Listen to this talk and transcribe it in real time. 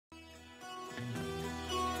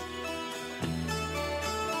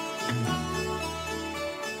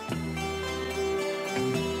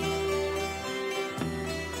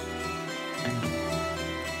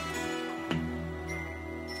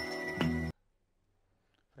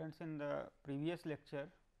Friends, in the previous lecture,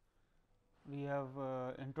 we have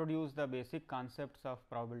introduced the basic concepts of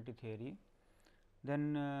probability theory.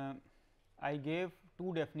 Then I gave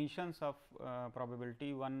two definitions of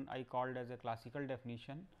probability. One I called as a classical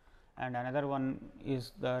definition, and another one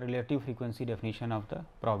is the relative frequency definition of the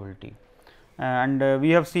probability. And we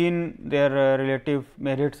have seen their relative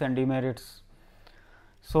merits and demerits.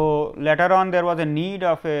 So, later on there was a need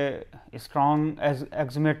of a strong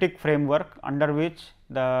axiomatic framework under which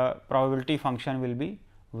the probability function will be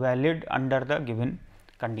valid under the given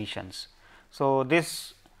conditions. So,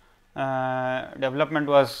 this development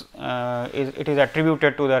was it is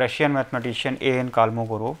attributed to the Russian mathematician A. N.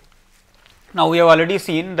 Kolmogorov. Now, we have already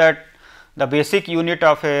seen that the basic unit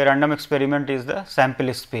of a random experiment is the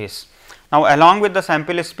sample space. Now, along with the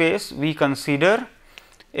sample space, we consider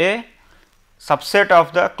a subset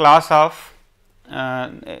of the class of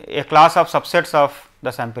a class of subsets of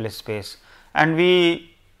the sample space, and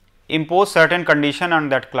we impose certain condition on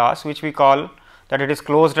that class, which we call that it is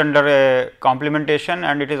closed under a complementation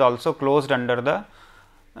and it is also closed under the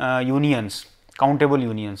unions, countable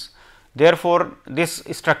unions. Therefore, this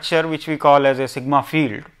structure which we call as a sigma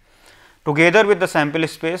field, together with the sample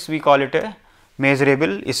space, we call it a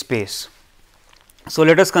measurable space. So,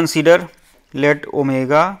 let us consider, let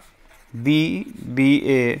omega be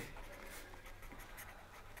a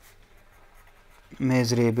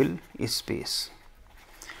measurable space.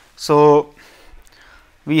 So,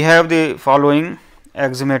 we have the following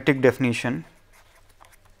axiomatic definition.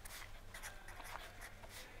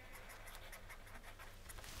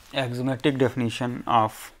 Axiomatic definition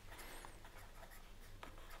of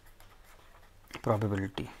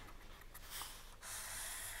probability.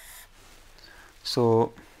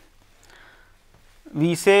 So,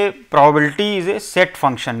 we say probability is a set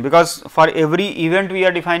function, because for every event we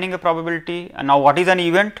are defining a probability. And now, what is an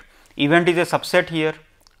event? Event is a subset here,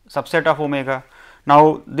 subset of omega.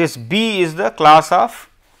 Now, this B is the class of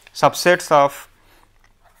subsets of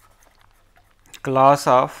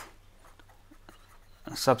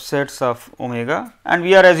omega, and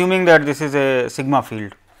we are assuming that this is a sigma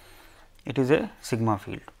field. It is a sigma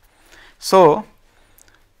field. So,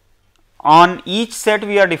 on each set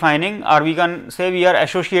we are defining, or we can say we are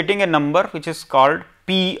associating a number which is called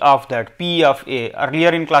P of that, P of A. Earlier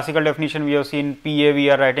in classical definition we have seen P A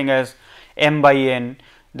we are writing as m by n.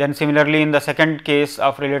 Then similarly, in the second case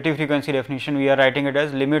of relative frequency definition, we are writing it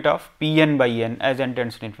as limit of P n by n as n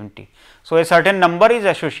tends to infinity. So, a certain number is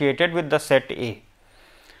associated with the set A.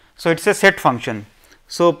 So, it is a set function.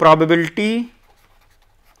 So, probability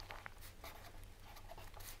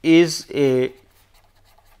is a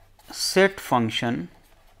set function.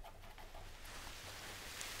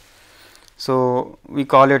 So, we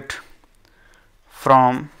call it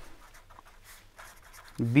from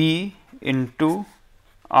B into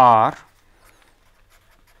R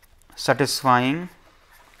satisfying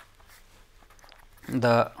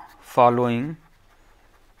the following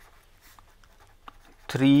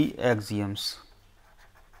three axioms.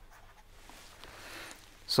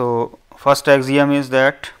 So, first axiom is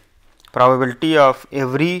that probability of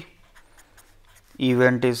every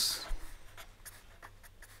event is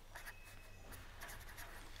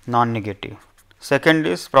non-negative. Second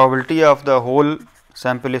is probability of the whole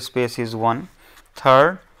sample space is 1.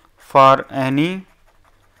 Third, for any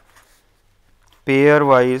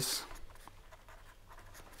pairwise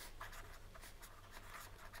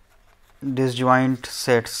disjoint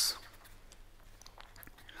sets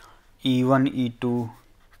E1, E2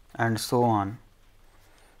 and so on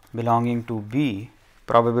belonging to B,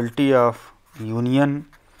 probability of union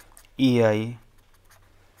EI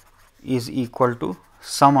is equal to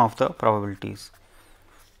sum of the probabilities,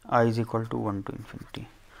 I is equal to 1 to infinity.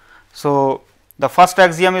 So, the first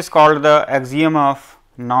axiom is called the axiom of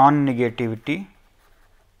non-negativity.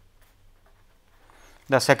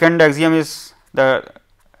 The second axiom is the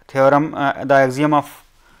theorem, the axiom of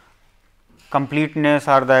completeness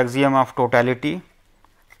or the axiom of totality.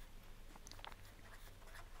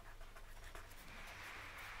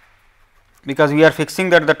 Because we are fixing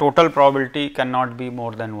that the total probability cannot be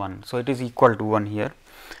more than 1. So, it is equal to 1 here,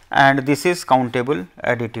 and this is countable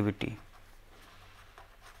additivity.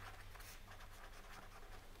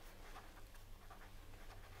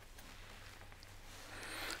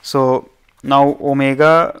 So, now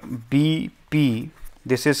omega B P,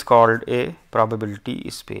 this is called a probability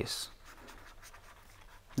space.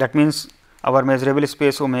 That means, our measurable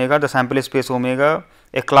space omega, the sample space omega,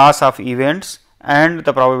 a class of events and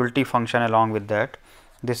the probability function along with that,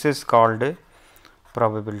 this is called a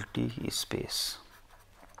probability space.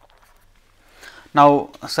 Now,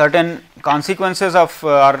 certain consequences of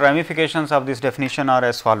or ramifications of this definition are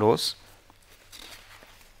as follows.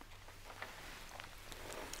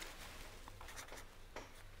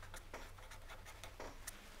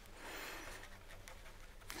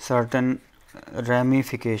 Certain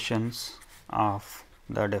ramifications of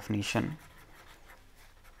the definition,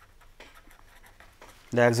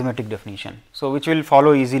 the axiomatic definition. So, which will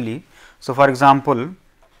follow easily. So, for example,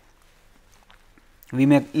 we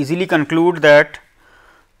may easily conclude that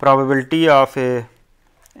probability of a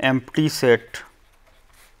empty set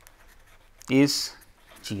is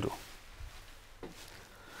 0.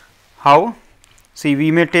 How? See, we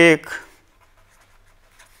may take,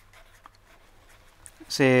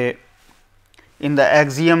 say, in the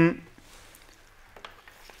axiom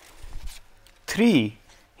 3,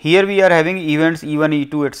 here we are having events E1,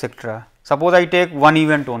 E2, etc. Suppose I take one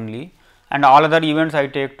event only and all other events I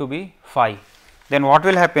take to be phi. Then what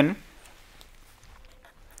will happen?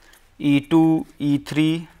 E2,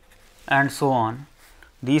 E3 and so on,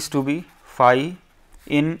 these to be phi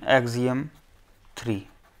in axiom 3.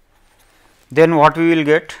 Then what we will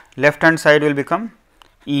get? Left hand side will become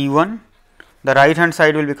E1, the right hand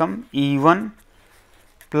side will become E1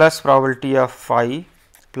 plus probability of phi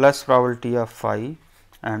plus probability of phi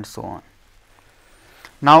and so on.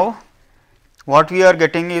 Now, what we are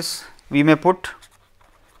getting is, we may put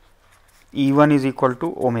E1 is equal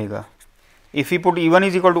to omega. If we put E1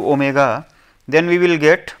 is equal to omega, then we will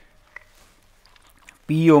get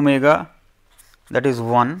P omega, that is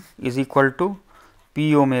 1, is equal to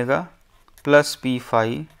P omega plus P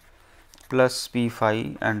phi plus P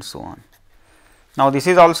phi and so on. Now, this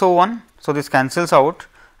is also 1. So, this cancels out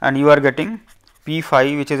and you are getting P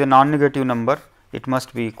phi, which is a non-negative number, it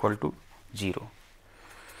must be equal to 0.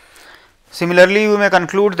 Similarly, we may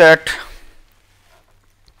conclude that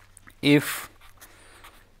if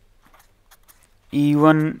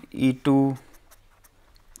E1, E2,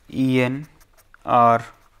 En are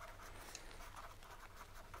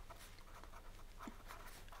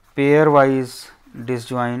pairwise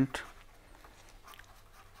disjoint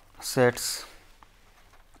sets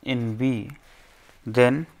in B,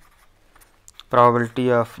 then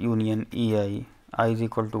probability of union Ei, I is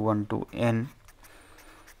equal to 1 to n,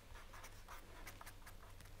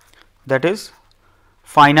 that is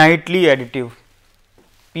finitely additive.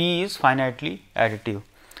 P is finitely additive.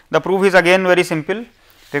 The proof is again very simple,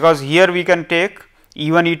 because here we can take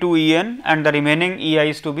E1, E2, En and the remaining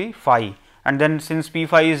Ei's to be phi, and then since P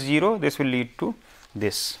phi is 0, this will lead to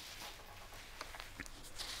this.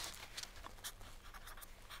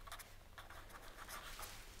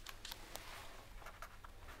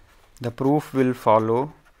 The proof will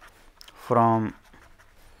follow from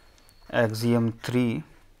axiom 3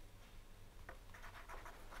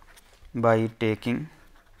 by taking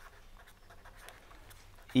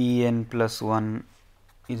En plus 1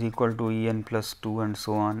 is equal to En plus 2 and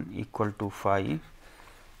so on equal to phi,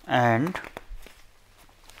 and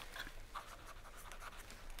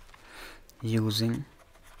using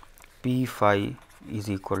P phi is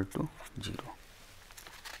equal to 0.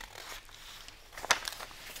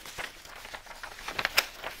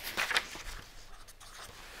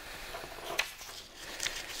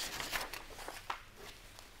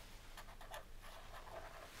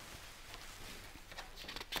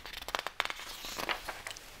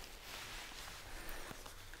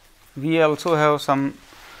 We also have some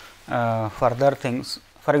further things.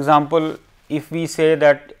 For example, if we say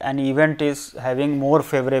that an event is having more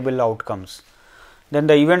favorable outcomes, then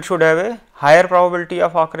the event should have a higher probability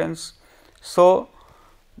of occurrence. So,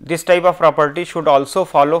 this type of property should also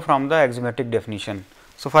follow from the axiomatic definition.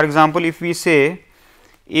 So, for example, if we say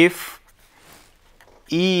if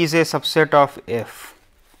E is a subset of F,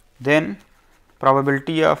 then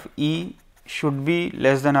probability of E should be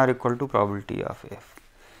less than or equal to probability of F.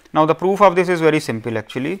 Now, the proof of this is very simple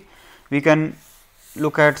actually. We can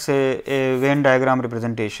look at, say, a Venn diagram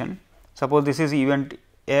representation. Suppose this is event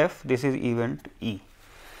F, this is event E.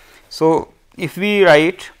 So, if we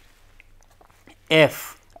write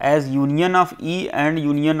F as union of E and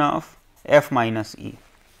union of F minus E,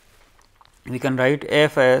 we can write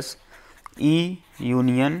F as E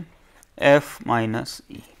union F minus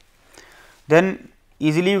E. Then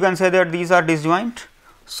easily you can say that these are disjoint.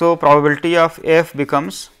 So, probability of F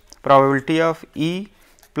becomes probability of E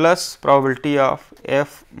plus probability of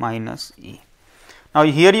F minus E. Now,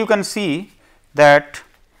 here you can see that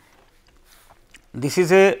this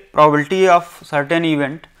is a probability of certain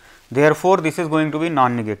event, therefore, this is going to be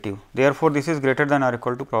non-negative, therefore, this is greater than or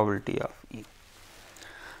equal to probability of E.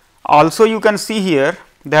 Also, you can see here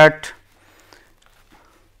that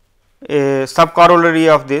a subcorollary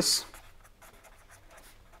of this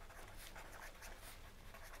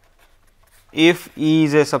if E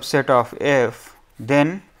is a subset of F,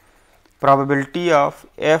 then probability of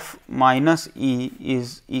F minus E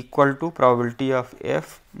is equal to probability of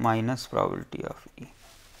F minus probability of E.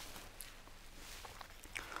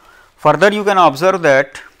 Further, you can observe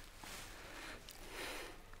that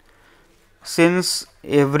since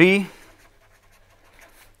every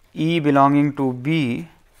E belonging to B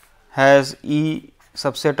has E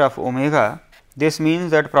subset of omega, this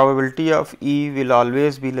means that probability of E will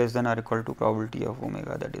always be less than or equal to probability of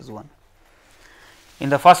omega, that is 1. In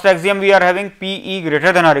the first axiom, we are having P E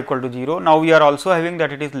greater than or equal to 0. Now, we are also having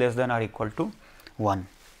that it is less than or equal to 1.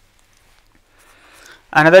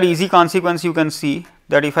 Another easy consequence you can see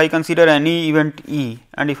that if I consider any event E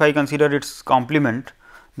and if I consider its complement,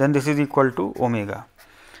 then this is equal to omega.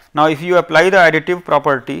 Now, if you apply the additive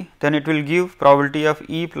property, then it will give probability of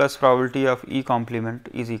E plus probability of E complement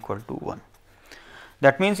is equal to 1.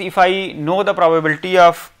 That means, if I know the probability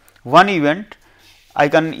of one event, I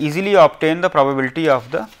can easily obtain the probability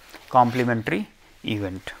of the complementary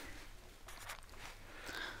event.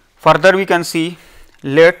 Further, we can see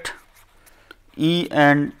let E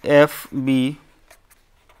and F be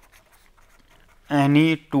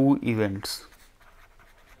any two events.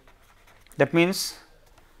 That means,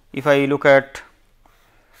 if I look at,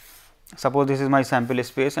 suppose this is my sample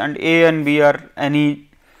space and A and B are any,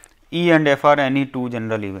 E and F are any two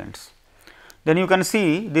general events, then you can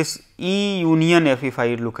see this E union F, if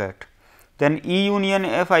I look at, then E union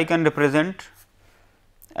F I can represent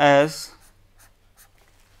as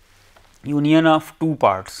union of two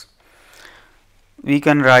parts. We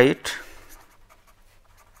can write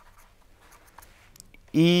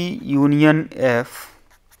E union F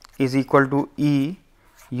is equal to E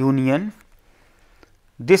union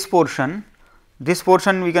this portion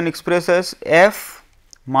we can express as F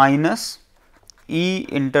minus E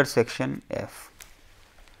intersection F.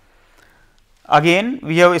 Again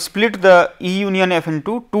we have split the E union F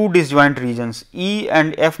into two disjoint regions, E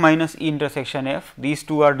and F minus E intersection F, these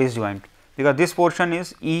two are disjoint, because this portion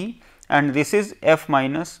is E and this is F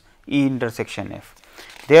minus E intersection F.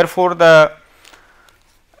 Therefore, the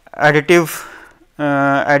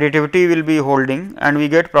additivity will be holding and we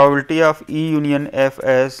get probability of E union F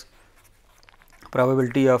as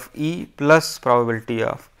probability of E plus probability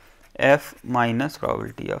of F minus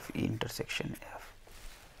probability of E intersection F.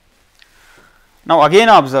 Now, again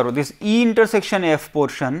observe this E intersection F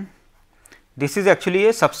portion, this is actually a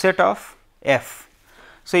subset of F.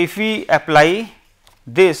 So, if we apply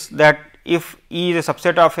this, that if E is a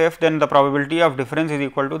subset of F, then the probability of difference is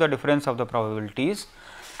equal to the difference of the probabilities.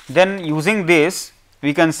 Then using this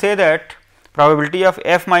we can say that probability of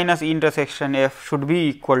F minus E intersection F should be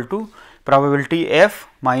equal to probability F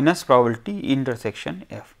minus probability E intersection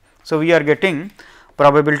F. So, we are getting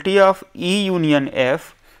probability of E union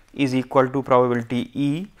F is equal to probability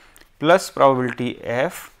E plus probability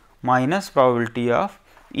F minus probability of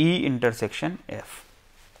E intersection F.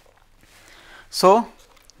 So,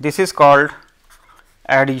 this is called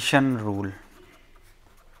addition rule.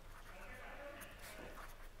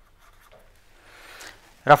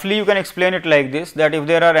 Roughly you can explain it like this, that if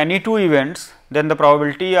there are any two events, then the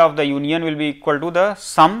probability of the union will be equal to the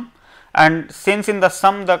sum, and since in the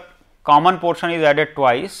sum the common portion is added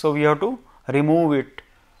twice. So, we have to remove it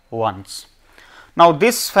once. Now,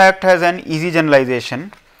 this fact has an easy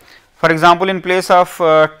generalization. For example, in place of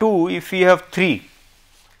 2, if we have 3,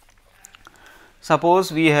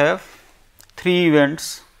 suppose we have 3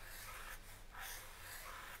 events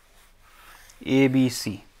A, B,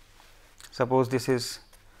 C. Suppose this is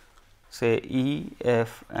say E,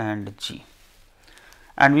 F and G,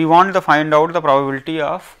 and we want to find out the probability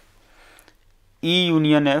of E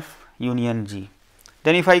union F union G.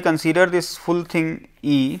 Then if I consider this full thing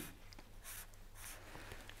E,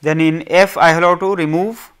 then in F I have to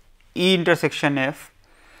remove E intersection F,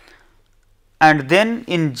 and then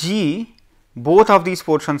in G both of these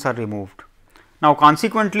portions are removed. Now,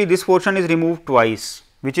 consequently this portion is removed twice,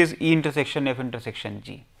 which is E intersection F intersection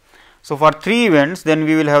G. So, for 3 events, then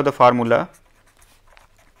we will have the formula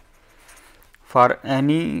for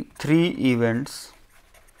any 3 events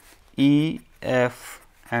E, F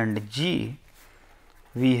and G,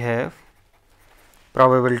 we have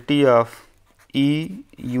probability of E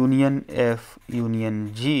union F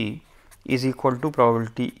union G is equal to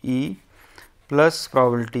probability E plus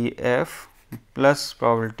probability F plus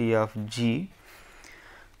probability of G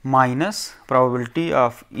minus probability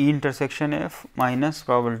of E intersection F minus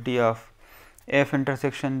probability of F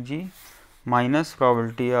intersection G minus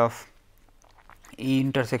probability of E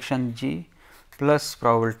intersection G plus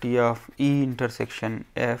probability of E intersection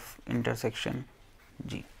F intersection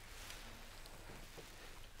G.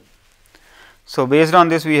 So, based on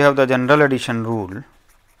this we have the general addition rule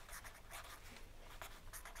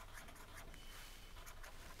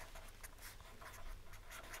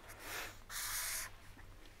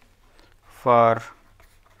for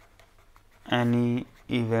any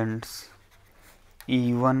events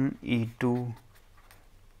E1, E2,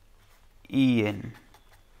 En.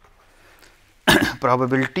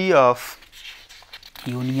 Probability of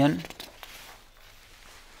union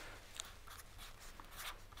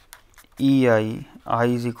Ei, I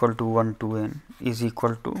is equal to 1 to n is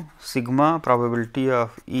equal to sigma probability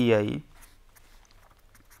of Ei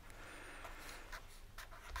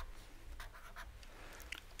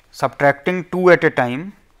subtracting 2 at a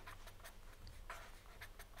time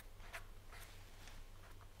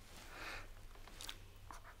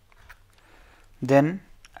then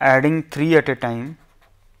adding 3 at a time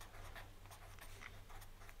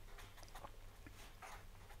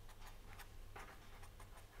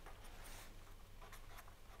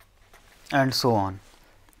and so on.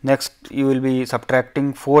 Next you will be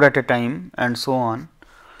subtracting 4 at a time and so on,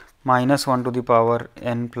 minus 1 to the power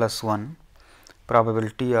n plus 1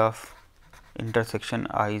 probability of intersection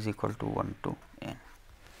I is equal to 1 to n.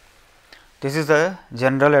 This is the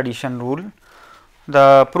general addition rule.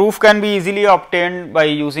 The proof can be easily obtained by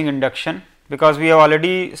using induction, because we have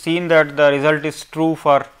already seen that the result is true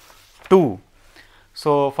for 2.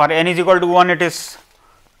 So, for n is equal to 1 it is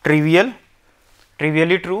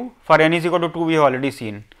trivially true, for n is equal to 2 we have already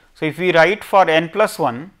seen. So, if we write for n plus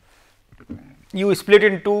 1, you split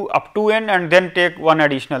into up to n and then take one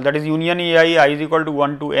additional, that is union Ei I is equal to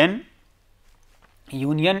 1 to n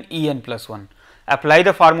union E n plus 1. Apply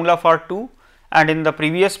the formula for 2 and in the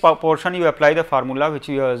previous portion you apply the formula which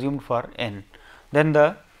you have assumed for n, then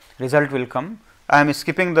the result will come. I am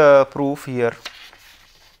skipping the proof here,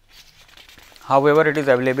 however, it is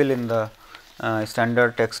available in the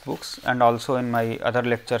standard textbooks and also in my other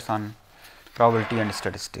lectures on probability and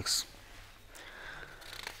statistics.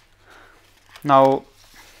 Now,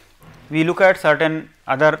 we look at certain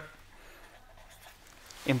other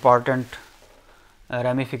important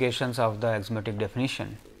ramifications of the axiomatic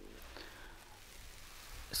definition.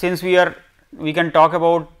 Since we can talk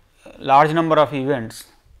about large number of events,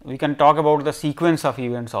 we can talk about the sequence of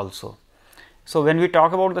events also. So, when we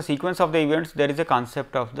talk about the sequence of the events, there is a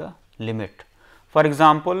concept of the limit. For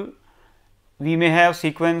example, we may have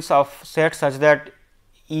sequence of sets such that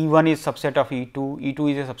E1 is subset of E2,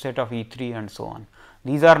 E2 is a subset of E3 and so on.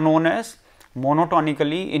 These are known as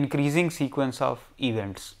monotonically increasing sequence of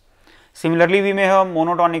events. Similarly, we may have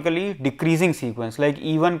monotonically decreasing sequence, like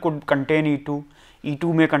E1 could contain E2,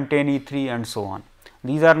 E2 may contain E3 and so on.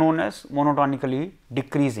 These are known as monotonically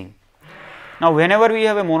decreasing. Now, whenever we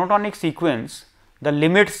have a monotonic sequence, the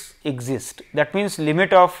limits exist. That means,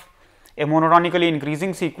 limit of a monotonically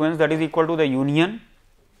increasing sequence, that is equal to the union,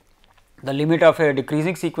 the limit of a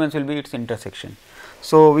decreasing sequence will be its intersection.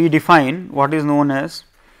 So, we define what is known as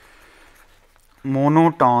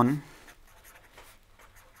monotone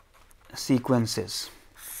sequences.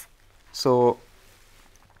 So,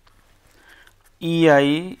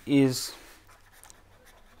 Ei is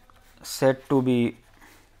said to be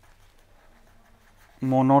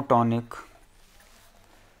monotonic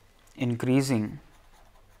increasing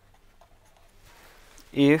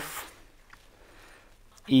if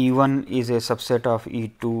E1 is a subset of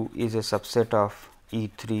E2 is a subset of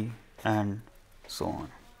E3 and so on.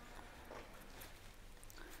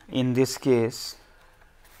 In this case,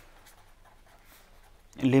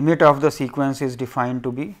 limit of the sequence is defined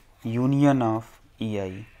to be union of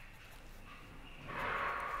Ei.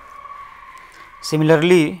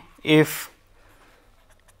 Similarly, if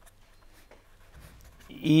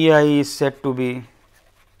Ei is said to be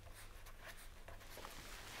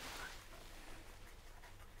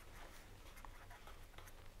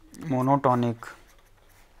monotonic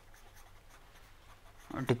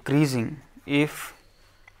decreasing if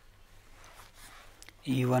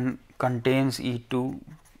E1 contains E2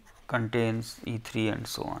 contains E3 and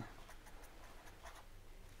so on.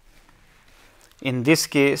 In this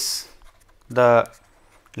case, the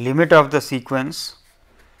limit of the sequence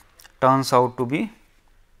turns out to be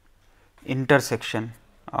intersection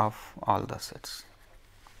of all the sets.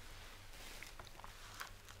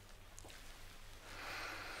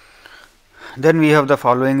 Then we have the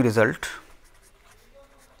following result.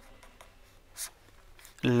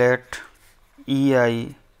 Let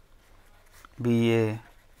Ei be a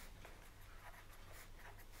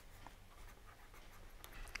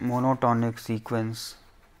monotonic sequence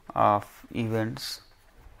of events,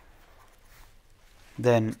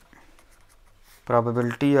 then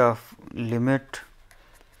probability of limit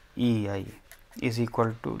Ei is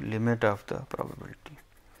equal to limit of the probability.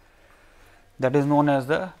 That is known as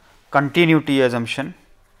the continuity assumption,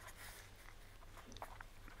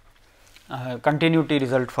 continuity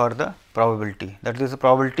result for the probability. That is, the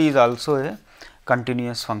probability is also a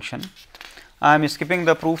continuous function. I am skipping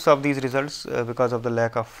the proofs of these results because of the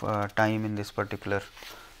lack of time in this particular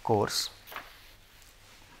course.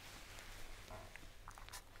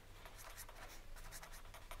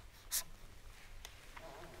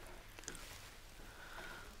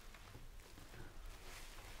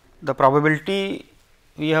 The probability,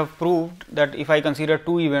 we have proved that if I consider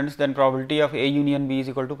two events, then probability of A union B is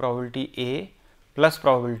equal to probability A plus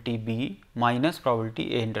probability B minus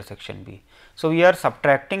probability A intersection B. So, we are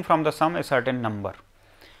subtracting from the sum a certain number.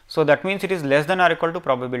 So, that means it is less than or equal to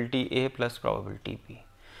probability A plus probability B.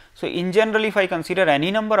 So, in general, if I consider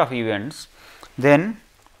any number of events, then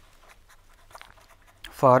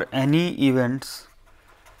for any events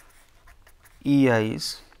E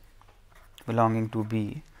i's belonging to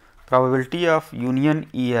B, probability of union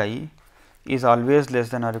E I is always less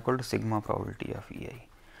than or equal to sigma probability of E I.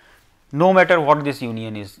 No matter what this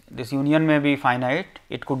union is, this union may be finite,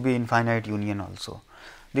 it could be infinite union also.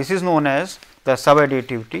 This is known as the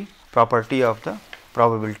subadditivity property of the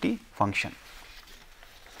probability function.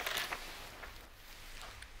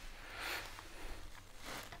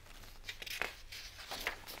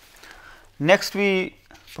 Next, we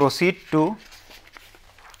proceed to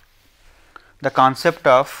the concept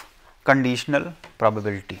of conditional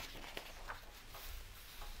probability.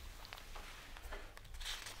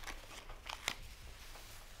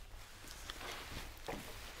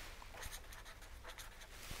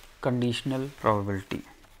 Conditional probability.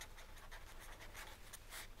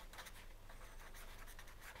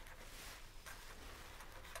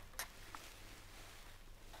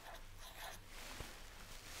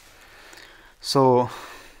 So,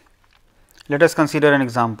 let us consider an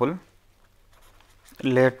example.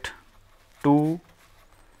 Let two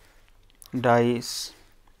dice,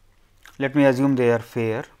 let me assume they are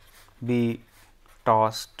fair, be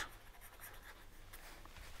tossed.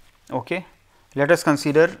 Okay. Let us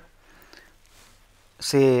consider,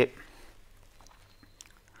 say,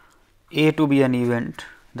 A to be an event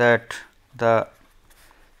that the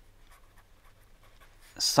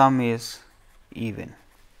sum is even,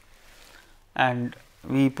 and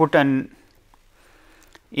we put an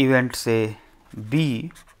event, say,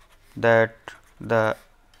 B, that the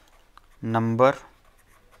number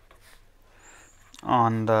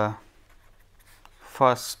on the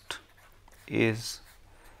first is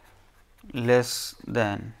less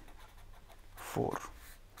than 4.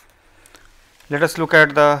 Let us look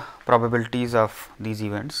at the probabilities of these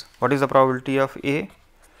events. What is the probability of A?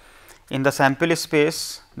 In the sample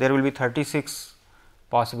space, there will be 36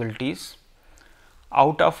 possibilities,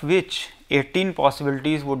 out of which 18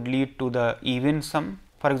 possibilities would lead to the even sum.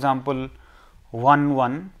 For example, 1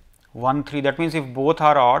 1, 1 3, that means if both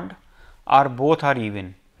are odd or both are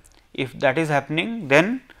even. If that is happening,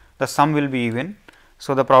 then the sum will be even.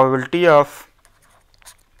 So, the probability of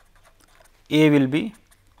A will be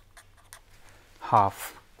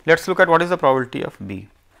half. Let us look at what is the probability of B,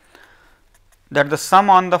 that the sum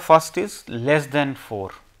on the first is less than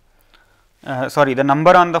 4. Sorry, the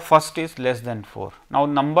number on the first is less than 4. Now,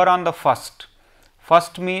 number on the first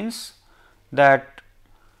means that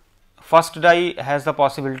first die has the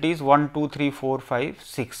possibilities 1, 2, 3, 4, 5,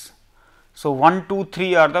 6. So, 1, 2,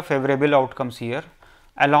 3 are the favorable outcomes here.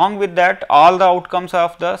 Along with that, all the outcomes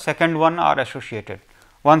of the second one are associated.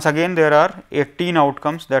 Once again, there are 18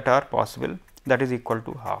 outcomes that are possible, that is equal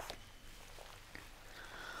to half.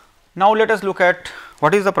 Now, let us look at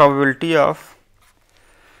what is the probability of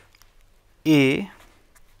A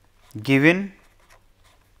given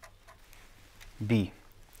B.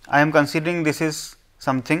 I am considering this is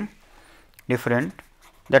something different,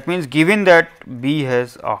 that means given that B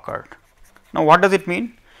has occurred. Now, what does it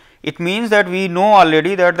mean? It means that we know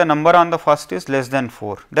already that the number on the first is less than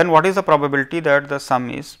 4. Then what is the probability that the sum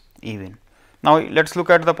is even? Now, let us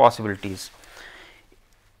look at the possibilities.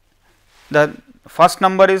 The first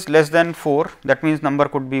number is less than 4, that means number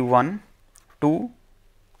could be 1, 2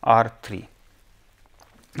 or 3.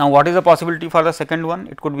 Now, what is the possibility for the second one?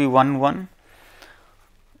 It could be 1 1,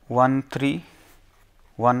 1 3,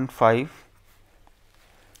 1 5.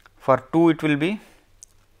 For 2 it will be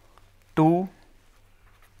 2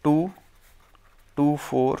 2, 2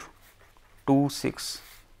 4, 2 6.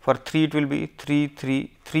 For 3 it will be 3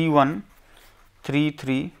 3, 3 1, 3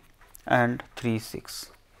 3 and 3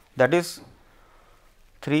 6. That is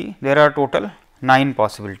 3. There are total 9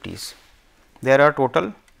 possibilities. There are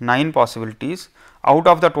total 9 possibilities out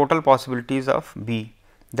of the total possibilities of B,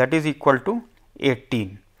 that is equal to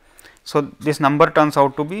 18. So, this number turns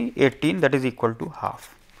out to be 18, that is equal to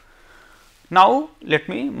half. Now, let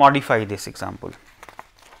me modify this example.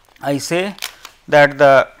 I say that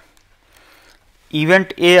the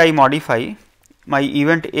event A I modify, my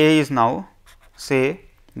event A is now say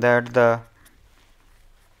that the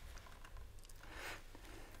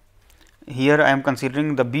here I am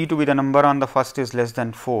considering the B to be the number on the first is less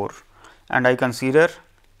than 4, and I consider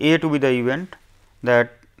A to be the event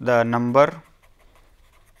that the number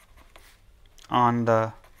on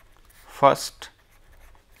the first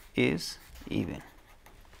is even.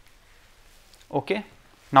 Okay.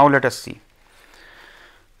 Now, let us see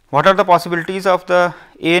what are the possibilities of the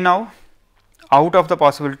A now out of the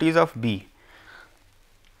possibilities of B.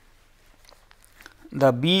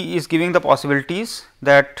 The B is giving the possibilities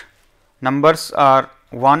that numbers are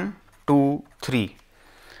 1, 2, 3,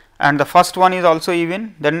 and the first one is also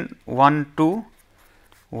even, then 1, 2,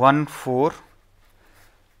 1, 4,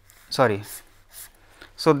 sorry.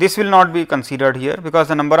 So, this will not be considered here, because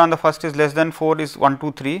the number on the first is less than 4 is 1,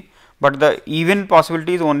 2, 3, but the even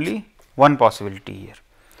possibility is only one possibility here.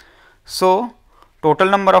 So, total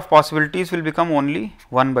number of possibilities will become only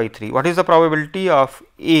 1 by 3. What is the probability of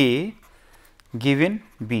A given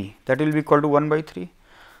B? That will be equal to 1 by 3.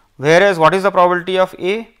 Whereas, what is the probability of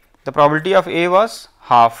A? The probability of A was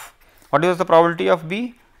half. What is the probability of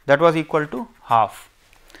B? That was equal to half.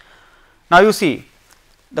 Now, you see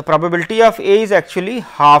the probability of A is actually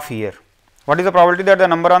half here. What is the probability that the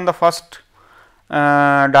number on the first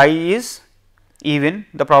die is even?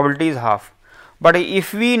 The probability is half. But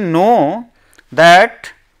if we know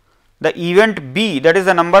that the event B, that is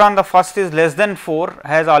the number on the first is less than 4,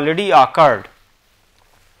 has already occurred,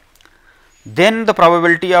 then the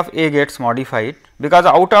probability of A gets modified, because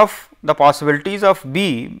out of the possibilities of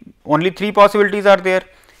B only 3 possibilities are there.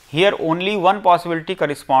 Here only one possibility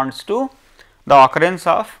corresponds to the occurrence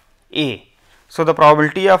of A. So, the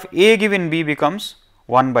probability of A given B becomes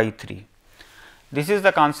 1 by 3. This is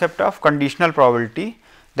the concept of conditional probability.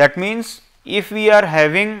 That means, if we are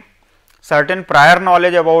having certain prior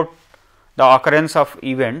knowledge about the occurrence of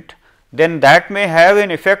event, then that may have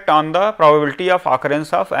an effect on the probability of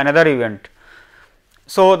occurrence of another event.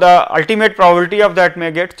 So, the ultimate probability of that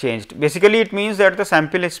may get changed. Basically, it means that the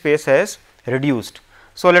sample space has reduced.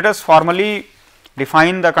 So, let us formally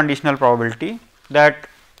define the conditional probability, that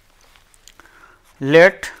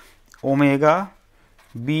let omega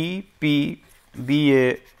B P be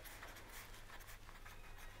a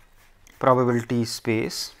probability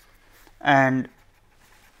space and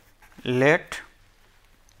let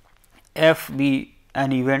F be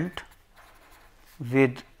an event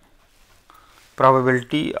with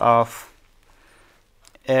probability of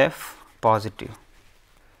F positive.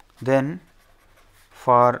 Then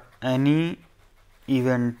for any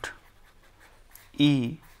event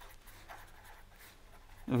E,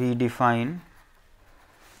 we define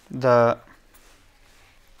the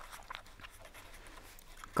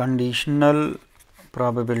conditional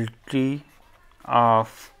probability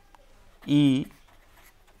of E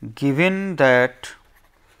given that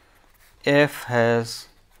F has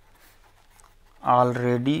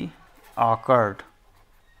already occurred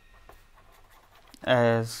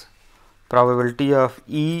as probability of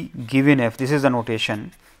E given F. This is the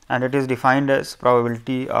notation, and it is defined as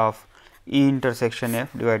probability of E intersection F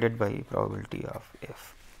divided by probability of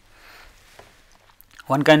F.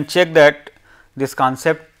 One can check that this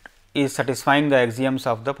concept is satisfying the axioms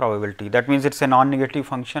of the probability. That means, it is a non-negative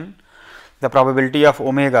function. The probability of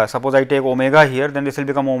omega, suppose I take omega here, then this will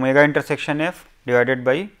become omega intersection F divided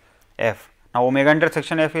by F. Now, omega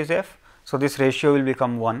intersection F is F. So, this ratio will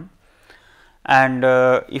become 1, and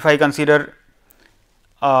if I consider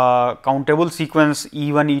countable sequence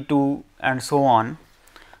E1, E2 and so on,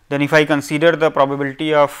 then if I consider the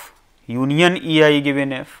probability of union EI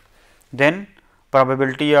given F, then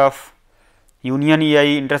probability of union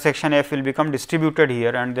EI intersection F will become distributed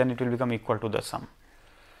here, and then it will become equal to the sum.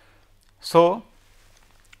 So,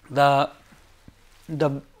 the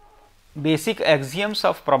basic axioms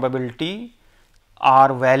of probability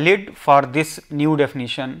are valid for this new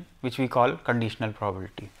definition, which we call conditional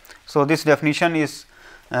probability. So, this definition is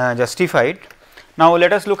justified. Now,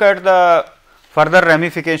 let us look at the further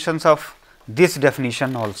ramifications of this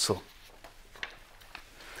definition also.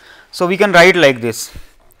 So, we can write like this.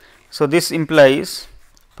 So, this implies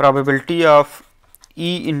probability of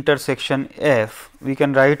E intersection F, we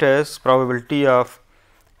can write as probability of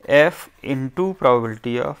F into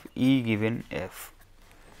probability of E given F.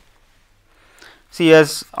 See,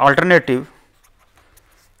 as alternative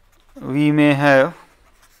we may have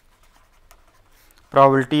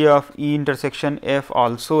probability of E intersection F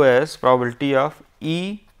also as probability of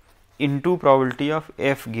E into probability of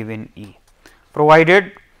F given E,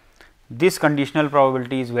 provided this conditional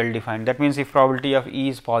probability is well defined. That means, if probability of E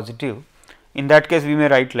is positive, in that case we may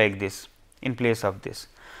write like this in place of this.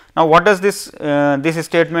 Now, what does this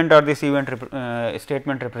statement or this event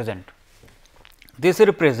statement represent? This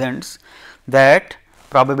represents that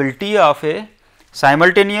probability of a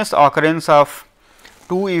simultaneous occurrence of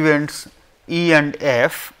two events E and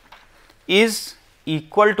F is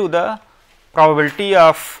equal to the probability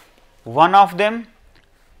of one of them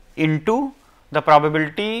into the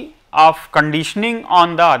probability of conditioning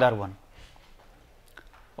on the other one.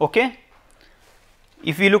 Okay.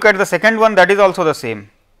 If we look at the second one, that is also the same.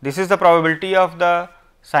 This is the probability of the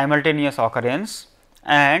simultaneous occurrence,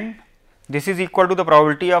 and this is equal to the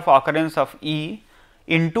probability of occurrence of E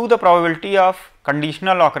into the probability of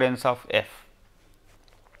conditional occurrence of F.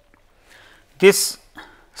 This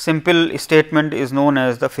simple statement is known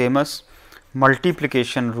as the famous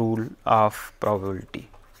multiplication rule of probability.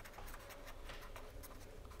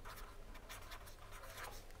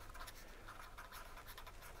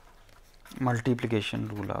 Multiplication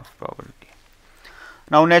rule of probability.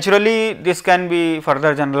 Now, naturally, this can be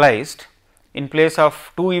further generalized. In place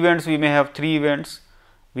of 2 events, we may have 3 events,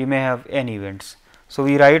 we may have n events. So,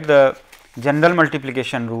 we write the general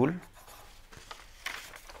multiplication rule.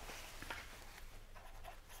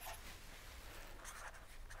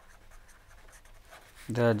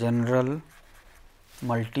 The general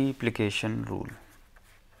multiplication rule.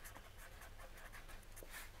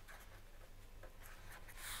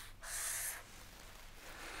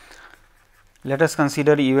 Let us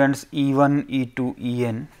consider events E1, E2,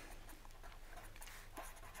 En.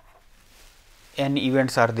 N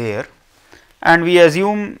events are there, and we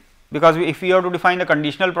assume, because if we have to define the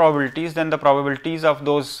conditional probabilities, then the probabilities of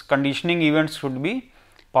those conditioning events should be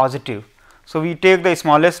positive. So, we take the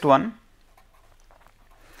smallest one,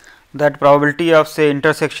 that probability of say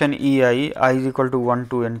intersection E I is equal to 1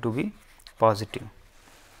 to n to be positive.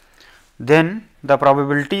 Then the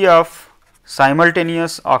probability of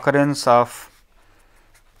simultaneous occurrence of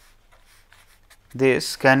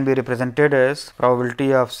this can be represented as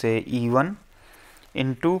probability of say E1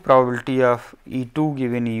 into probability of E2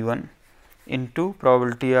 given E1 into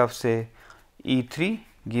probability of say E3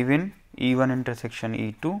 given E1 intersection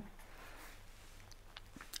E2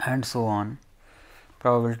 and so on,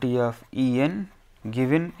 probability of En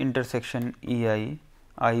given intersection Ei,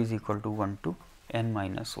 I is equal to 1 to n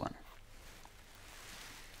minus 1.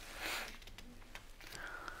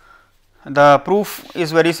 The proof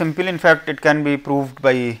is very simple. In fact, it can be proved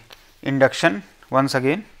by induction. Once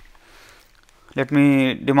again, let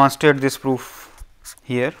me demonstrate this proof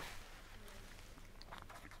here.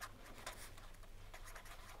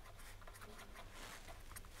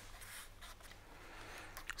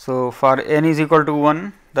 So, for n is equal to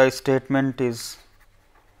 1, the statement is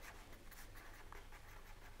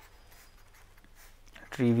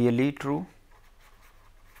trivially true,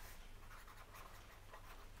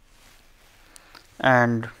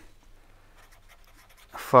 and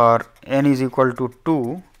for n is equal to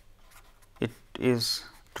 2, it is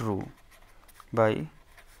true by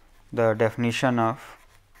the definition of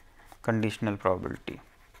conditional probability.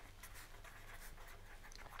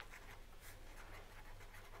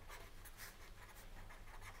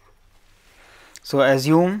 So,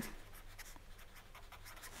 assume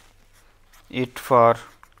it for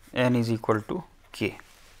n is equal to k,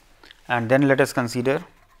 and then let us consider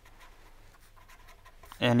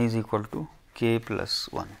n is equal to k plus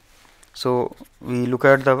 1. So, we look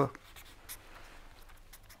at the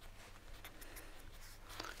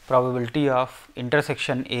probability of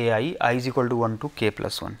intersection I is equal to 1 to k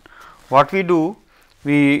plus 1. What we do?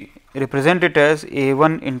 We represent it as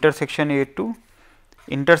A1 intersection A2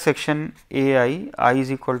 intersection I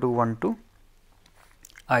is equal to 1 to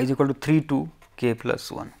I is equal to 3 to k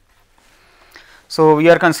plus 1. So, we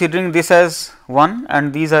are considering this as 1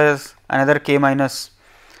 and these as another k minus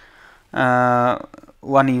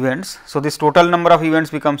 1 events. So, this total number of events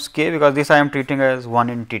becomes k, because this I am treating as one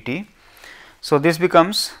entity. So, this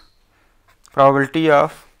becomes probability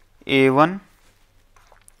of A1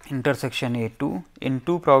 intersection A2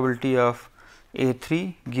 into probability of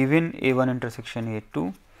A3 given A1 intersection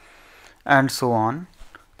A2 and so on,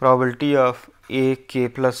 probability of A k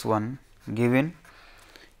plus 1 given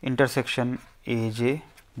intersection AJ,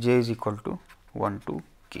 j is equal to 1 to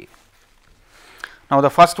k. Now, the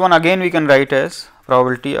first one again we can write as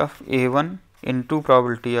probability of A1 into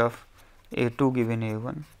probability of A2 given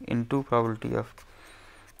A1 into probability of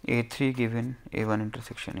A3 given A1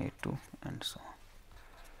 intersection A2 and so on.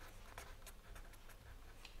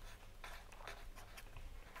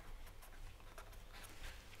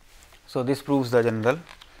 So, this proves the general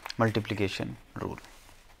multiplication rule.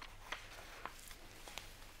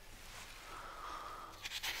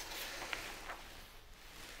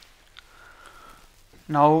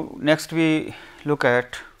 Now, next we look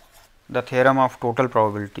at the theorem of total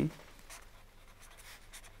probability.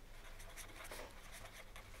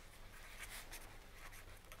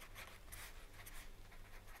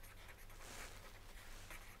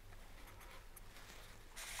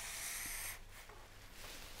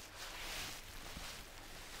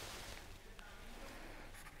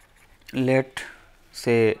 Let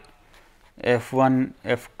say f1,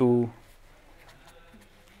 f2,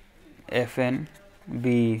 fn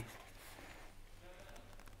be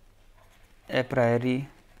a priori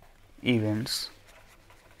events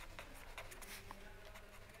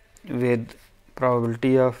with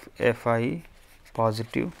probability of fi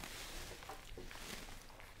positive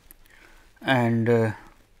and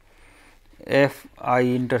f I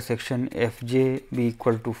intersection f j be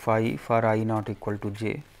equal to phi for I not equal to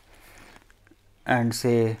j, and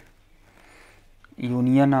say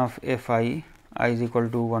union of f I is equal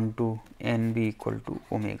to 1 to n be equal to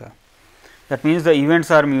omega. That means, the events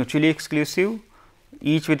are mutually exclusive,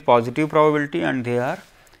 each with positive probability, and they are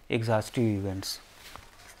exhaustive events.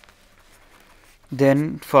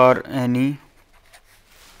 Then for any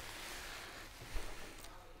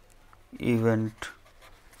event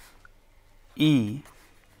E,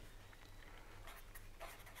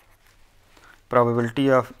 probability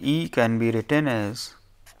of E can be written as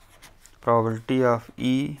probability of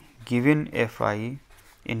E given f I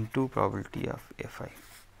into probability of f I.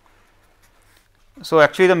 So,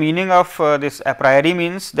 actually the meaning of this a priori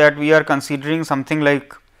means that we are considering something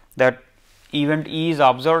like that event E is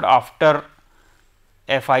observed after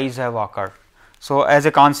f i's have occurred. So, as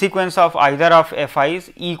a consequence of either of f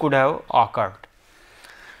i's, E could have occurred.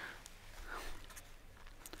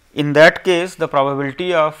 In that case, the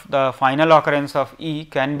probability of the final occurrence of E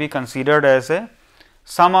can be considered as a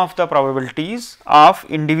sum of the probabilities of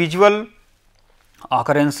individual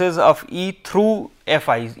occurrences of E through f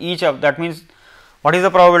i's, each of that means, what is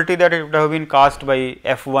the probability that it would have been caused by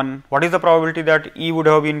f 1, what is the probability that E would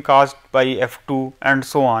have been caused by f 2, and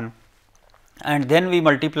so on, and then we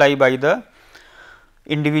multiply by the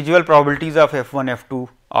individual probabilities of f 1, f 2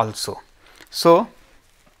 also. So,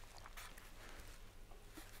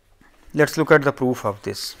 let us look at the proof of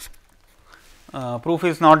this. Proof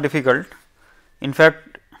is not difficult. In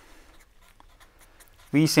fact,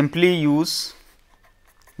 we simply use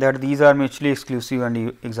that these are mutually exclusive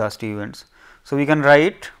and exhaustive events. So, we can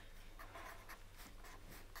write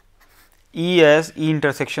E as E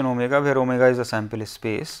intersection omega, where omega is the sample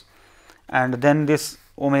space, and then this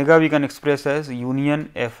omega we can express as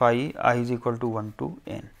union f I is equal to 1 to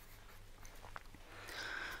n.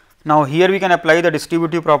 Now, here we can apply the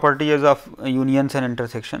distributive properties of unions and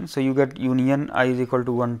intersections. So, you get union I is equal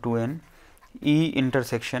to 1 to n E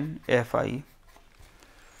intersection f I.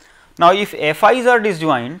 Now, if f i's are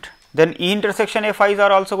disjoint, then E intersection f i's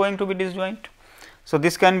are also going to be disjoint. So,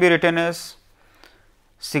 this can be written as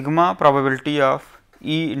sigma probability of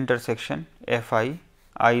E intersection f I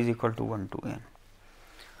is equal to 1 to n.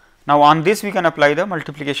 Now, on this we can apply the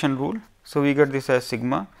multiplication rule. So, we get this as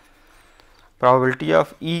sigma probability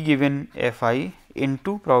of E given f I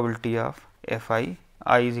into probability of f I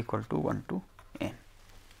is equal to 1 to n.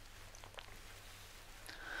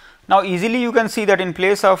 Now, easily you can see that in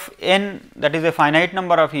place of n, that is a finite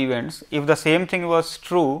number of events, if the same thing was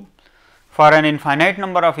true for an infinite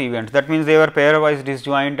number of events, that means they were pairwise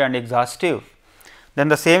disjoint and exhaustive, then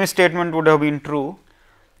the same statement would have been true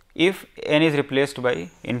if n is replaced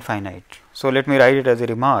by infinite. So, let me write it as a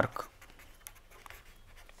remark.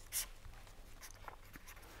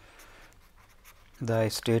 The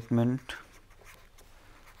statement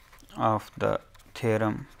of the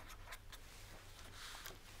theorem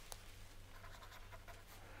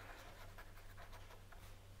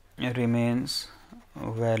remains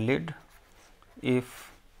valid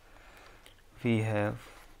if we have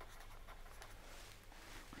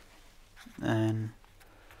an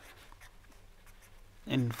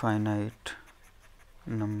infinite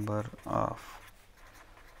number of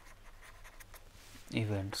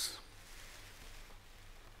events,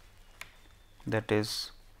 that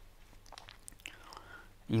is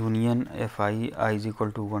union f I is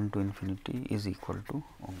equal to 1 to infinity is equal to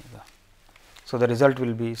omega. So, the result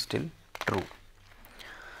will be still true.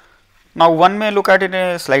 Now, one may look at it in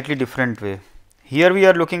a slightly different way. Here we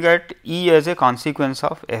are looking at E as a consequence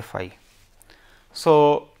of f I.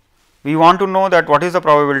 So, we want to know that what is the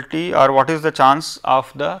probability or what is the chance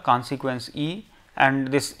of the consequence E, and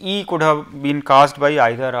this E could have been caused by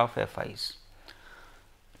either of f i's.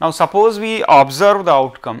 Now, suppose we observe the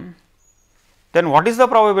outcome, then what is the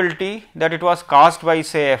probability that it was caused by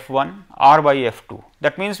say f1 or by f2?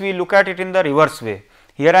 That means, we look at it in the reverse way.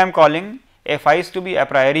 Here I am calling f(i)s to be a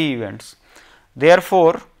priori events.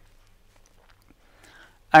 Therefore,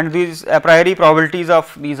 and these a priori probabilities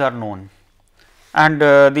of these are known, and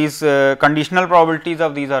these conditional probabilities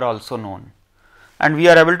of these are also known, and we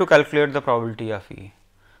are able to calculate the probability of E.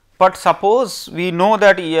 But suppose we know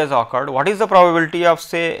that E has occurred, what is the probability of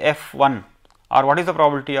say f1 or what is the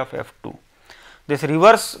probability of f2? This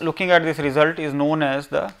reverse looking at this result is known as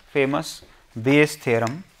the famous Bayes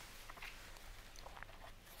theorem.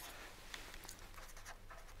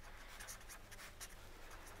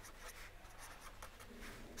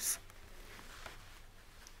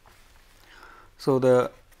 So,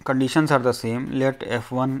 the conditions are the same. Let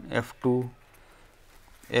f1, f2,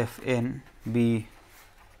 fn be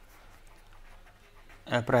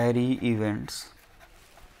a priori events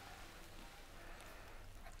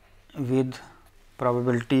with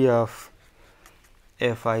probability of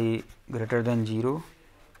fi greater than 0,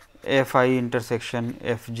 fi intersection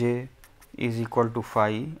fj is equal to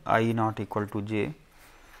phi I not equal to j,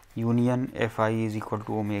 union fi is equal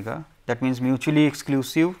to omega. That means, mutually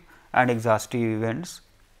exclusive and exhaustive events.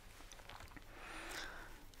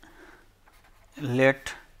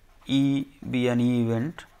 Let E be an E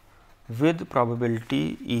event with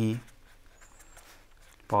probability E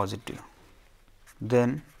positive.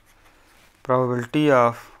 Then probability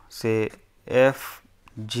of say f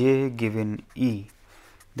j given E,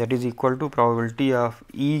 that is equal to probability of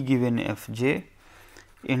E given f j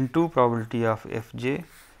into probability of f j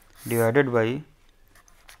divided by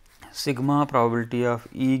sigma probability of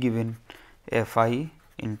E given f I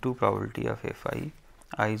into probability of f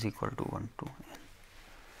I is equal to 1 to n.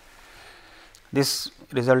 This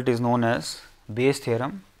result is known as Bayes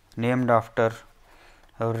theorem, named after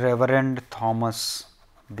Reverend Thomas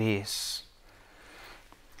Bayes.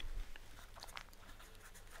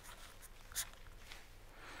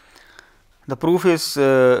 The proof is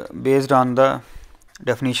based on the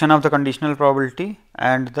definition of the conditional probability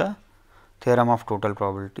and the theorem of total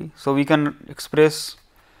probability. So, we can express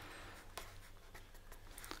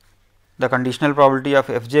the conditional probability of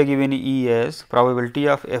f j given E as probability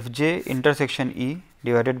of f j intersection E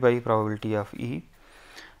divided by probability of E.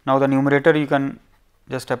 Now, the numerator you can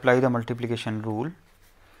just apply the multiplication rule,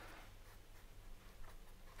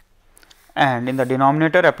 and in the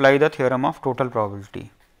denominator apply the theorem of total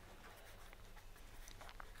probability.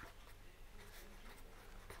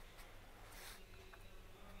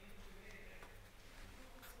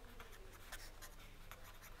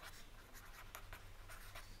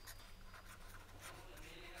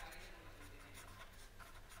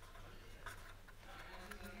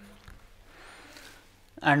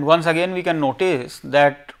 And once again we can notice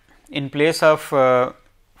that in place of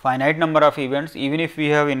finite number of events, even if we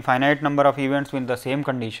have infinite number of events with the same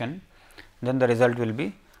condition, then the result will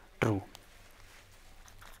be true.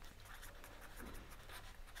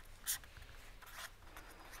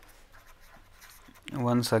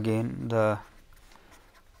 Once again the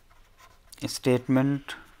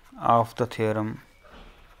statement of the theorem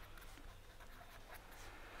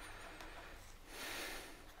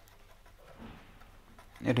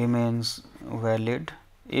remains valid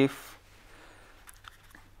if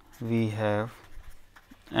we have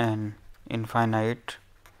an infinite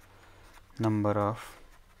number of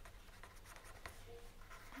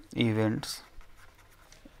events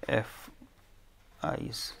f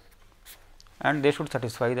i's, and they should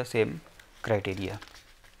satisfy the same criteria.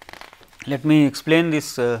 Let me explain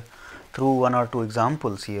this through one or two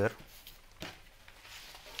examples here.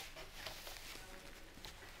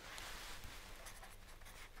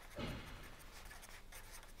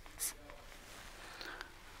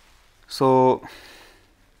 So,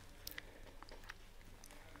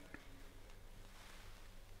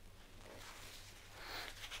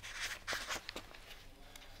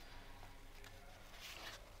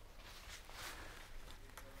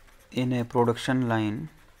 in a production line,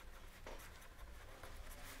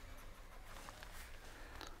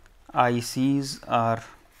 ICs are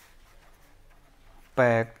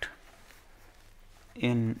packed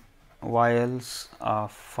in vials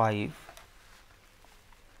of 5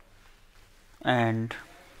 and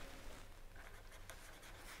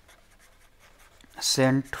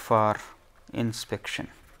sent for inspection.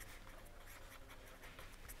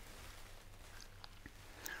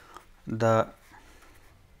 The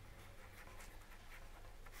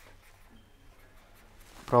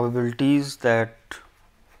probabilities that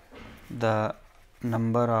the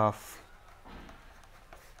number of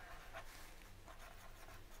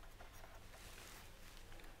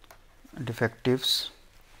defectives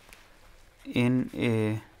in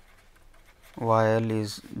a while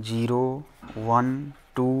is 0, 1,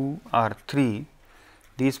 2 or 3,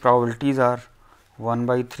 these probabilities are 1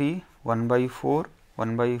 by 3, 1 by 4,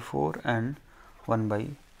 1 by 4 and 1 by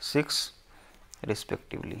 6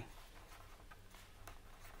 respectively.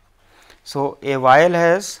 So, a while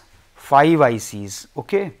has 5 ICs.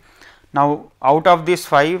 Okay. Now, out of this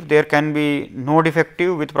 5 there can be no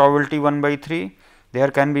defective with probability 1 by 3,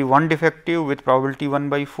 there can be 1 defective with probability 1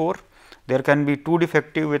 by 4, there can be 2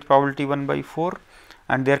 defective with probability 1 by 4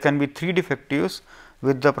 and there can be 3 defectives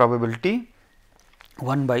with the probability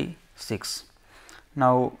 1 by 6.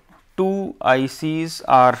 Now, 2 ICs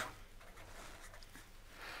are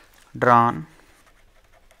drawn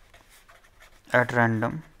at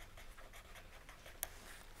random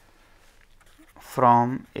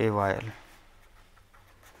from a while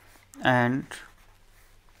and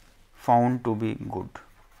found to be good.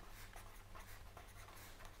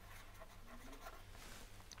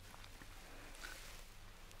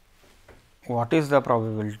 What is the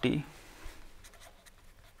probability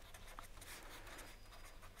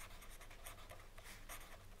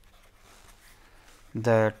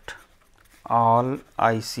that all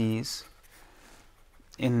ICs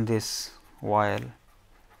in this while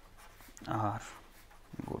are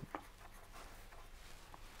good?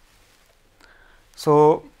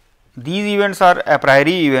 So, these events are a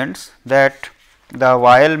priori events that the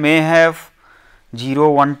while may have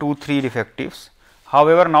 0, 1, 2, 3 defectives.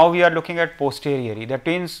 However, now we are looking at posteriori, that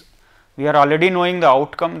means we are already knowing the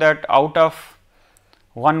outcome that out of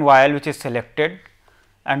one while which is selected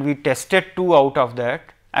and we tested 2 out of that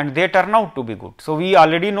and they turn out to be good. So, we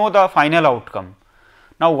already know the final outcome.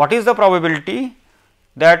 Now, what is the probability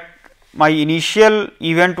that my initial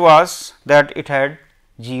event was that it had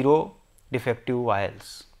 0 defective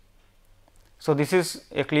whiles? So, this is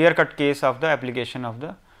a clear cut case of the application of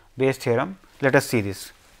the Bayes theorem. Let us see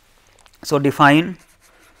this. So, define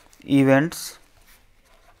events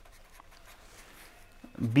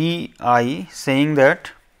B I saying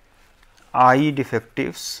that I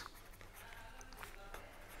defectives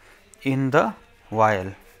in the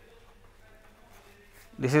while.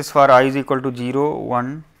 This is for I is equal to 0,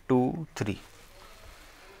 1, 2, 3,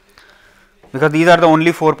 because these are the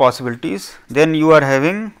only 4 possibilities. Then you are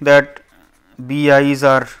having that B i's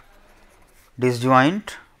are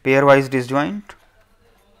disjoint, pairwise disjoint,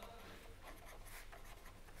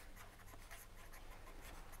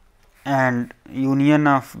 and union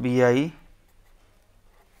of B I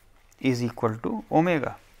is equal to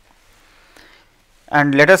omega.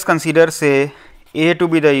 And let us consider say A to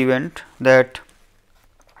be the event that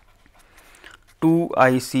 2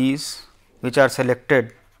 ICs which are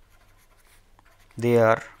selected, they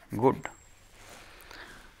are good.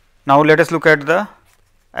 Now, let us look at the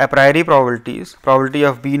a priori probabilities. Probability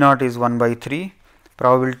of B naught is 1 by 3,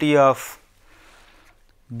 probability of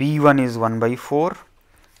B 1 is 1 by 4,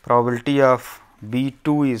 probability of B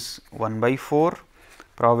 2 is 1 by 4,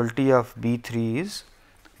 probability of B 3 is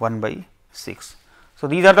 1 by 6. So,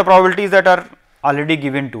 these are the probabilities that are already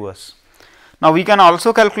given to us. Now, we can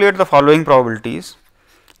also calculate the following probabilities,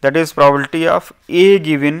 that is probability of A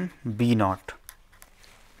given B naught.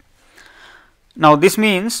 Now, this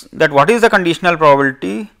means that what is the conditional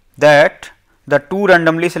probability that the 2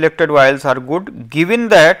 randomly selected whiles are good, given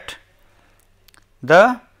that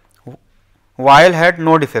the while had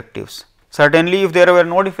no defectives. Certainly, if there were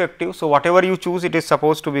no defectives, so whatever you choose, it is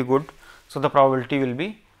supposed to be good. So, the probability will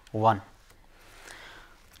be 1.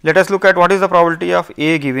 Let us look at what is the probability of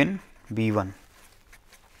A given B 1.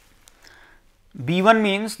 B 1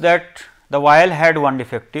 means that the while had one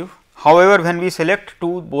defective. However, when we select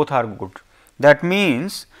 2, both are good. That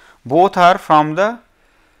means, both are from the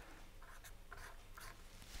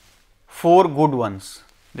 4 good ones.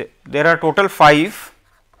 There are total 5.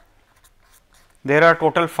 There are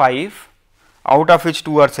total 5, out of which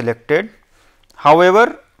 2 are selected.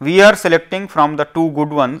 However, we are selecting from the 2 good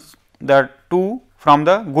ones, the 2 from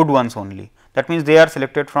the good ones only. That means, they are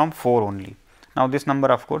selected from 4 only. Now, this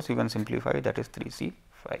number of course, you can simplify, that is 3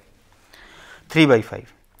 by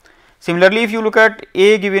 5. Similarly, if you look at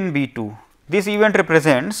A given B 2, this event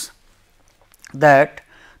represents that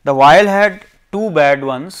the while had 2 bad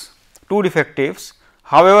ones, 2 defectives.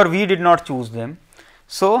 However, we did not choose them.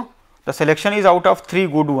 So, the selection is out of 3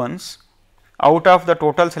 good ones, out of the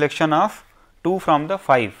total selection of 2 from the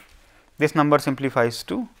 5. This number simplifies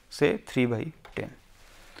to say 3 by 10.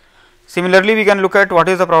 Similarly, we can look at what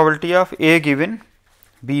is the probability of A given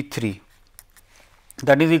B 3,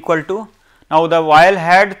 that is equal to, now the while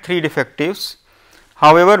had 3 defectives.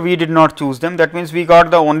 However, we did not choose them, that means, we got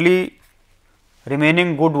the only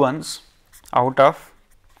remaining good ones. out of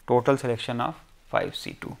total selection of 5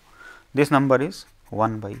 C2. This number is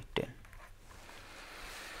 1 by 10.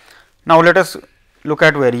 Now, let us look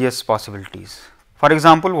at various possibilities. For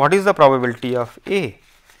example, what is the probability of A?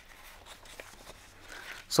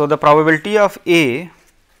 So, the probability of A,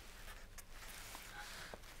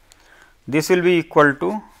 this will be equal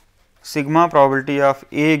to sigma probability of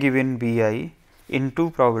A given B I into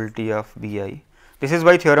probability of B I. This is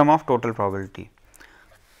by theorem of total probability.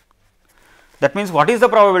 That means, what is the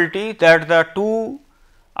probability that the two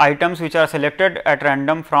items which are selected at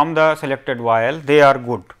random from the selected vial, they are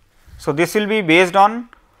good. So, this will be based on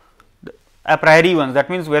a priori ones, that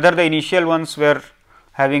means, whether the initial ones were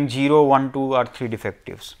having 0, 1, 2 or 3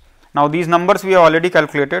 defectives. Now, these numbers we have already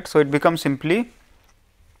calculated. So, it becomes simply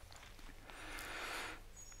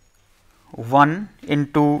 1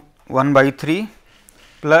 into 1 by 3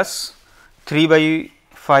 plus 3 by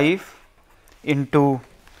 5 into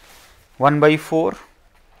 1 by 4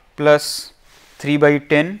 plus 3 by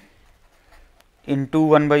 10 into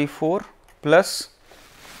 1 by 4 plus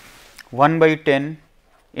 1 by 10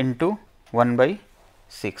 into 1 by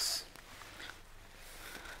 6.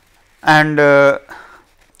 And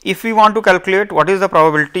if we want to calculate what is the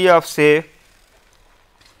probability of, say,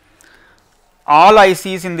 all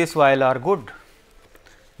ICs in this vial are good,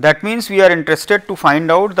 that means, we are interested to find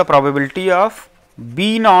out the probability of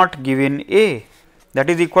B naught given A, that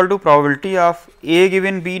is equal to probability of A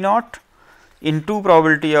given B naught into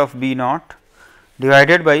probability of B naught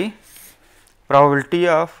divided by probability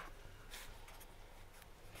of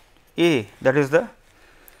A, that is the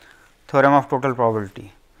theorem of total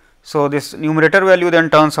probability. So, this numerator value then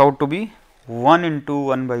turns out to be 1 into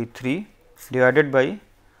 1 by 3 divided by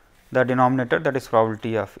the denominator, that is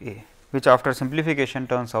probability of A, which after simplification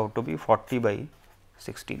turns out to be 40 by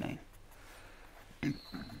 69.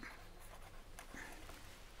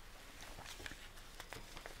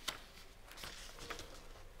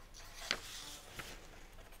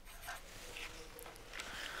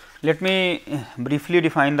 Let me briefly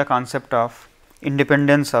define the concept of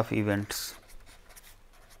independence of events.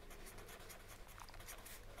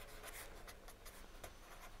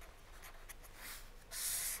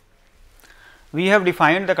 We have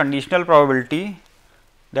defined the conditional probability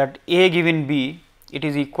that A given B, it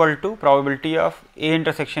is equal to probability of A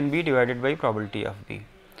intersection B divided by probability of B.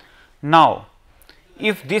 Now,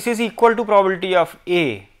 if this is equal to probability of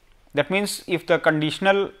A, that means, if the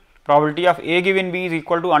conditional probability of A given B is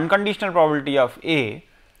equal to unconditional probability of A,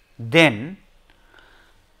 then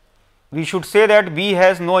we should say that B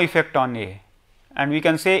has no effect on A, and we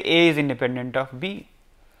can say A is independent of B.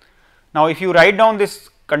 Now, if you write down this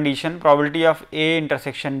condition, probability of A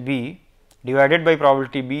intersection B divided by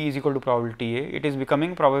probability B is equal to probability A, it is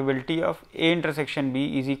becoming probability of A intersection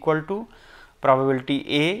B is equal to probability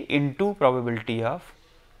A into probability of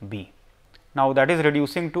B. Now, that is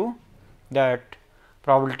reducing to that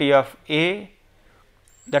probability of A,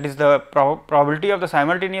 that is the probability of the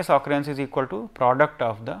simultaneous occurrence is equal to product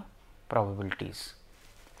of the probabilities.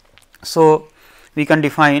 So, we can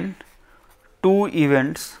define two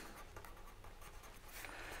events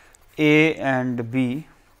A and B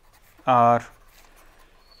are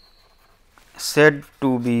said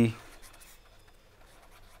to be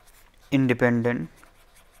independent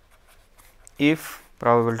if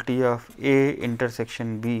probability of A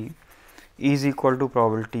intersection B is equal to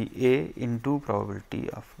probability A into probability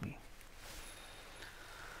of B.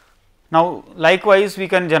 Now, likewise we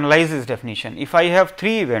can generalize this definition. If I have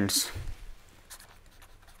three events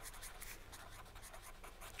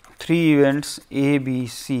A, B,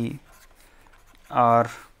 C are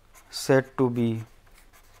said to be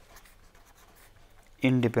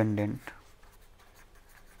independent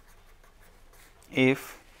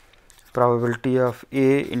if probability of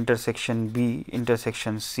A intersection B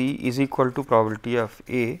intersection C is equal to probability of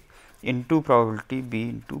A into probability B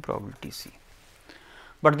into probability C.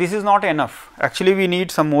 But this is not enough, actually we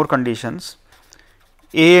need some more conditions.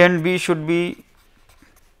 A and B should be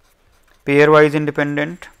pairwise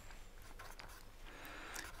independent,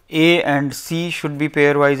 A and C should be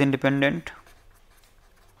pairwise independent,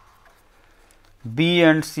 B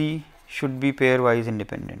and C should be pairwise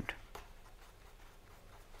independent.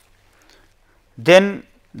 Then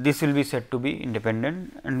this will be said to be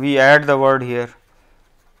independent, and we add the word here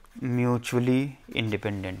mutually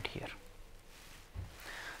independent here.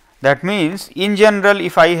 That means, in general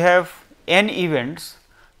if I have n events,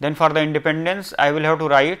 then for the independence I will have to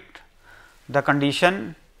write the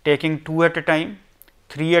condition taking 2 at a time,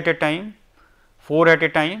 3 at a time, 4 at a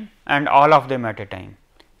time and all of them at a time.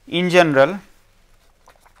 In general,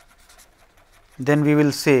 then we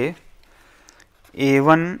will say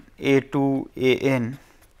A1, A2 AN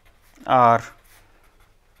are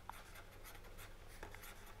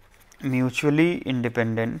mutually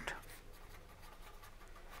independent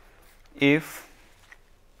if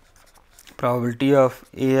probability of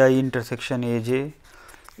A I intersection A j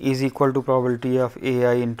is equal to probability of A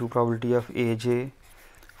I into probability of A j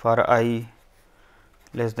for I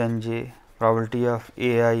less than j, probability of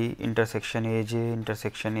A I intersection A j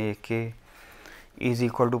intersection A k is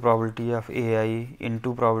equal to probability of A I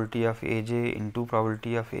into probability of A j into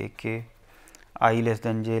probability of A k, I less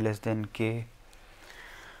than j less than k,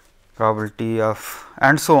 probability of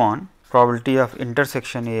and so on, probability of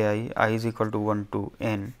intersection A I is equal to 1 to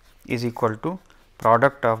n is equal to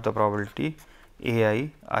product of the probability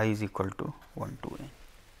A I is equal to 1 to n.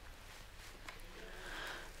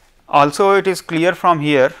 Also, it is clear from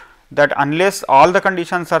here that unless all the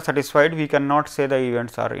conditions are satisfied, we cannot say the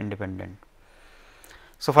events are independent.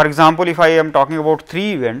 So, for example, if I am talking about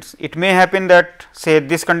 3 events, it may happen that say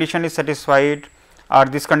this condition is satisfied or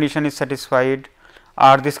this condition is satisfied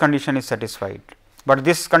or this condition is satisfied, but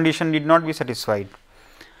this condition did not be satisfied.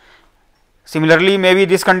 Similarly, maybe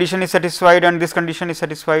this condition is satisfied and this condition is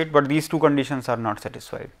satisfied, but these two conditions are not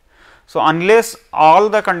satisfied. So, unless all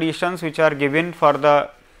the conditions which are given for the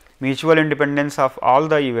mutual independence of all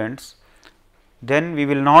the events, then we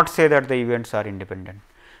will not say that the events are independent,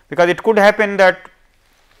 because it could happen that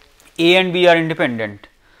A and B are independent,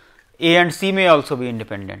 A and C may also be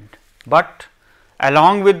independent, but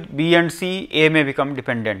along with B and C, A may become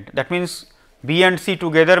dependent. That means, B and C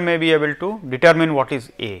together may be able to determine what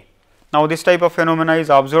is A. Now, this type of phenomena is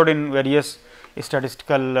observed in various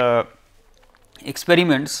statistical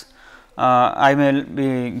experiments. I may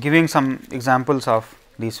be giving some examples of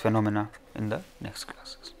these phenomena in the next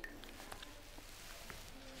classes.